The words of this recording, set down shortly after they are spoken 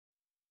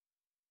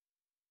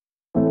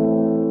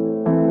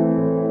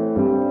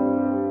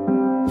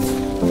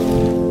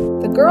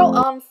Girl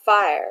on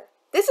Fire.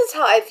 This is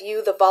how I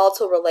view the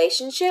volatile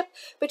relationship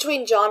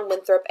between John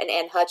Winthrop and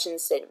Anne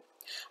Hutchinson.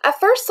 I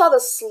first saw the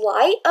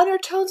slight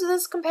undertones of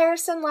this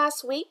comparison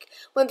last week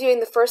when viewing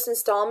the first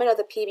installment of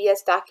the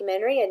PBS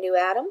documentary A New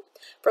Adam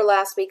for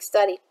last week's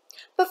study.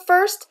 But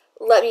first,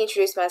 let me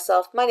introduce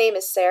myself. My name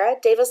is Sarah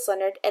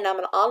Davis-Leonard, and I'm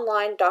an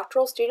online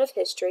doctoral student of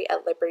history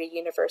at Liberty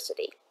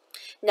University.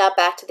 Now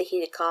back to the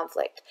heated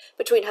conflict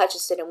between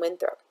Hutchinson and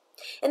Winthrop.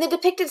 In the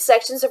depicted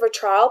sections of her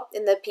trial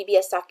in the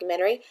PBS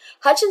documentary,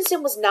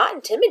 Hutchinson was not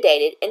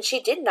intimidated, and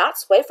she did not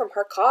sway from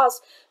her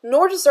cause,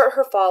 nor desert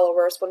her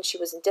followers when she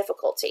was in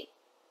difficulty.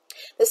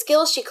 The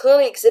skills she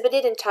clearly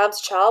exhibited in times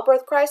of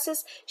childbirth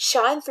crisis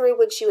shined through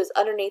when she was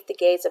underneath the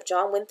gaze of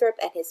John Winthrop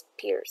and his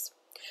peers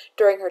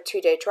during her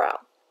two-day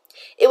trial.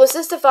 It was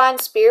this divine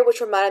spirit which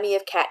reminded me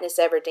of Katniss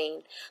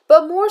Everdeen,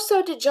 but more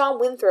so did John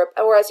Winthrop,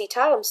 or as he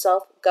titled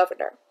himself,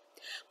 Governor.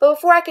 But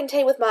before I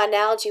continue with my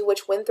analogy,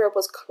 which Winthrop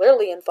was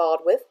clearly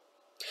involved with,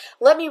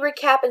 let me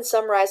recap and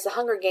summarize the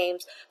Hunger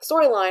Games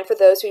storyline for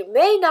those who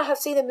may not have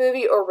seen the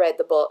movie or read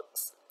the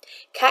books.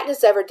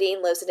 Katniss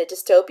Everdeen lives in a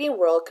dystopian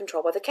world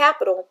controlled by the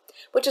Capitol,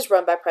 which is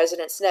run by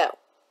President Snow.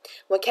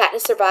 When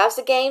Katniss survives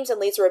the games and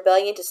leads a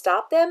rebellion to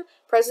stop them,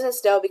 President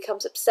Snow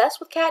becomes obsessed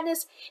with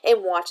Katniss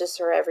and watches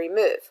her every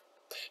move.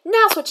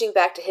 Now switching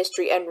back to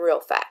history and real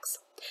facts.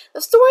 The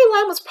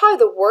storyline was probably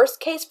the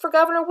worst case for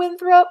Governor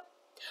Winthrop,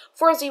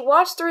 for as he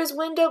watched through his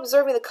window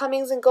observing the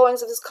comings and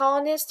goings of his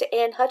colonists to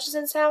Anne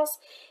Hutchinson's house,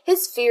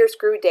 his fears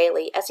grew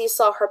daily as he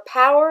saw her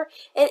power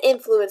and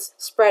influence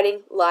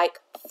spreading like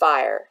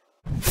fire.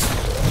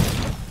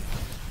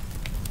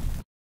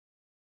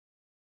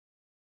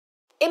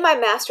 In my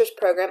master's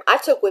program, I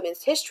took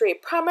women's history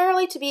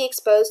primarily to be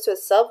exposed to a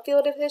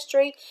subfield of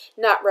history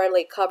not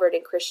readily covered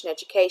in Christian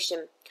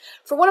education.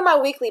 For one of my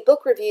weekly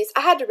book reviews, I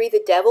had to read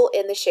The Devil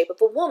in the Shape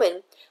of a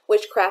Woman,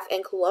 Witchcraft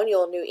in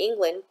Colonial New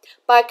England,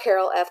 by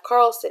Carol F.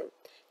 Carlson.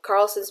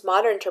 Carlson's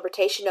modern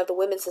interpretation of the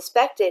women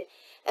suspected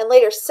and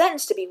later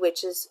sentenced to be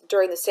witches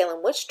during the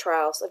Salem witch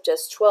trials of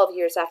just 12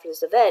 years after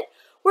this event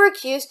were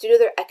accused due to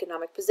their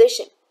economic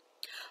position.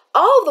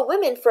 All of the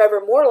women forever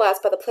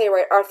immortalized by the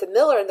playwright Arthur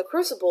Miller in The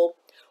Crucible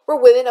were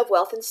women of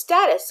wealth and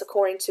status,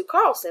 according to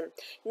Carlson,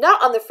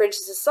 not on the fringe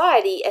of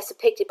society as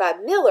depicted by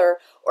Miller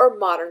or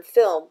modern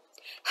film.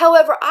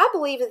 However, I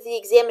believe that the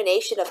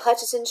examination of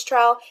Hutchinson's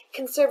trial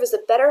can serve as a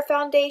better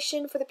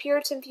foundation for the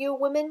Puritan view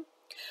of women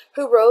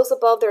who rose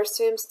above their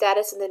assumed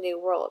status in the New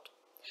World.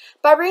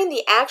 By reading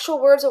the actual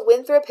words of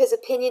Winthrop, his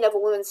opinion of a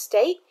woman's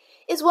state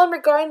is one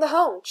regarding the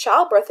home,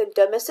 childbirth, and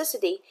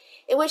domesticity,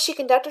 in which she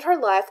conducted her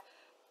life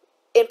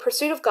in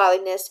pursuit of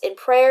godliness, in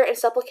prayer and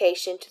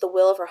supplication to the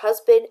will of her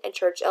husband and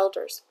church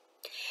elders.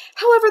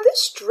 However,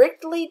 this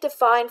strictly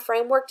defined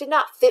framework did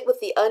not fit with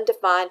the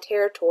undefined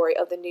territory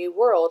of the New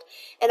World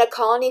and a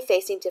colony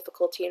facing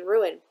difficulty and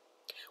ruin.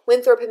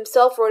 Winthrop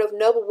himself wrote of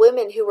noble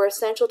women who were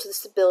essential to the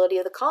stability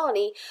of the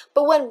colony,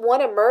 but when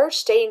one emerged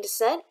stating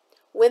dissent,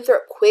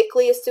 Winthrop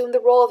quickly assumed the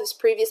role of his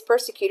previous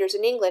persecutors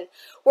in England,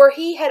 where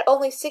he had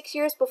only 6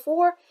 years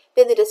before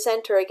been the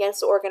dissenter against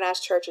the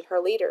organized church and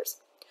her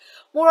leaders.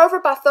 Moreover,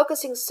 by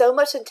focusing so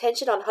much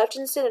attention on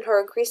Hutchinson and her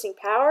increasing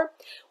power,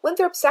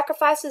 Winthrop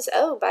sacrificed his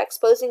own by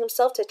exposing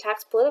himself to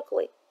attacks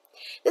politically.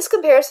 This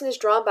comparison is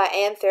drawn by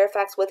Anne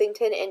Fairfax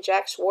Withington and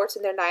Jack Schwartz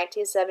in their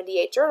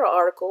 1978 journal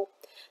article,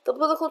 The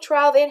Political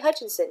Trial of Anne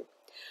Hutchinson.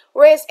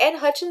 Whereas Anne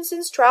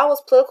Hutchinson's trial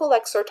was political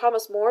like Sir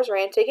Thomas More's or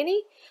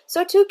Antigone,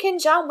 so too can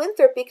John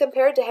Winthrop be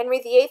compared to Henry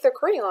VIII or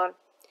Creon.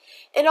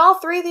 In all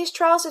three of these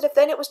trials, the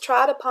defendant was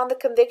tried upon the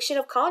conviction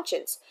of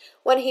conscience,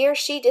 when he or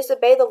she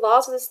disobeyed the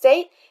laws of the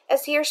state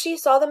as he or she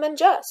saw them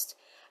unjust.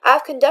 I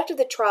have conducted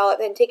the trial of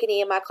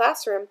Antigone in my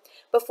classroom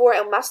before,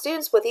 and my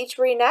students with each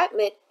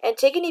reenactment,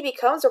 Antigone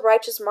becomes a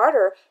righteous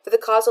martyr for the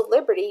cause of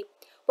liberty,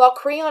 while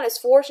Creon is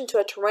forged into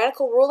a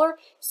tyrannical ruler,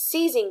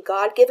 seizing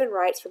God-given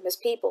rights from his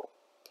people.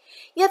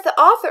 Yet the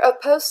author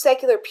of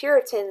Post-Secular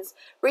Puritans,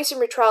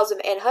 Recent Retrials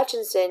of Anne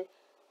Hutchinson,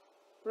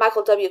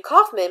 Michael W.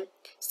 Kaufman,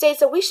 states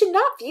that we should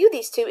not view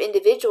these two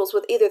individuals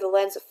with either the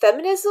lens of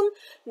feminism,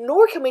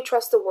 nor can we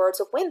trust the words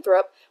of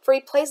Winthrop, for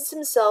he places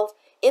himself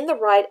in the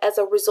right as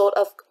a result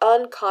of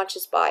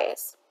unconscious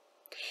bias.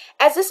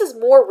 As this is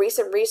more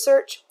recent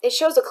research, it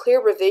shows a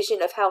clear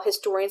revision of how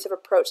historians have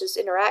approached this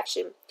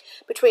interaction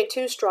between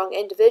two strong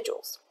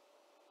individuals.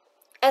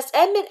 As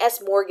Edmund S.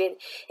 Morgan,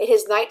 in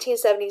his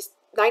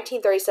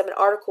 1937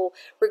 article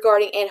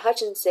regarding Anne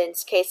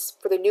Hutchinson's case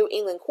for the New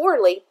England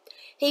Quarterly,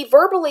 he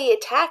verbally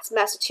attacks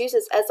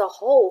Massachusetts as a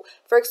whole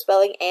for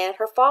expelling Anne and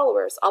her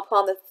followers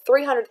upon the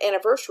 300th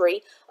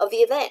anniversary of the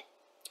event.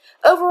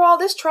 Overall,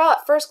 this trial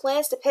at first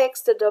glance depicts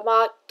the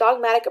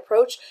dogmatic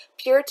approach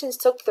Puritans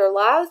took to their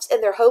lives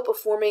and their hope of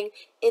forming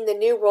in the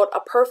New World a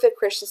perfect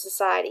Christian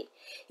society.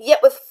 Yet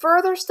with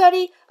further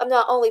study of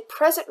not only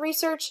present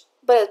research,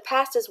 but of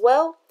past as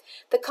well,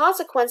 the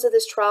consequence of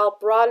this trial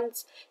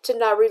broadens to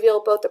now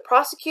reveal both the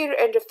prosecutor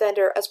and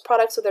defender as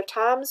products of their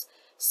times,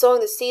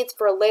 sowing the seeds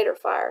for a later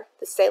fire,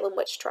 the Salem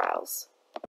witch trials.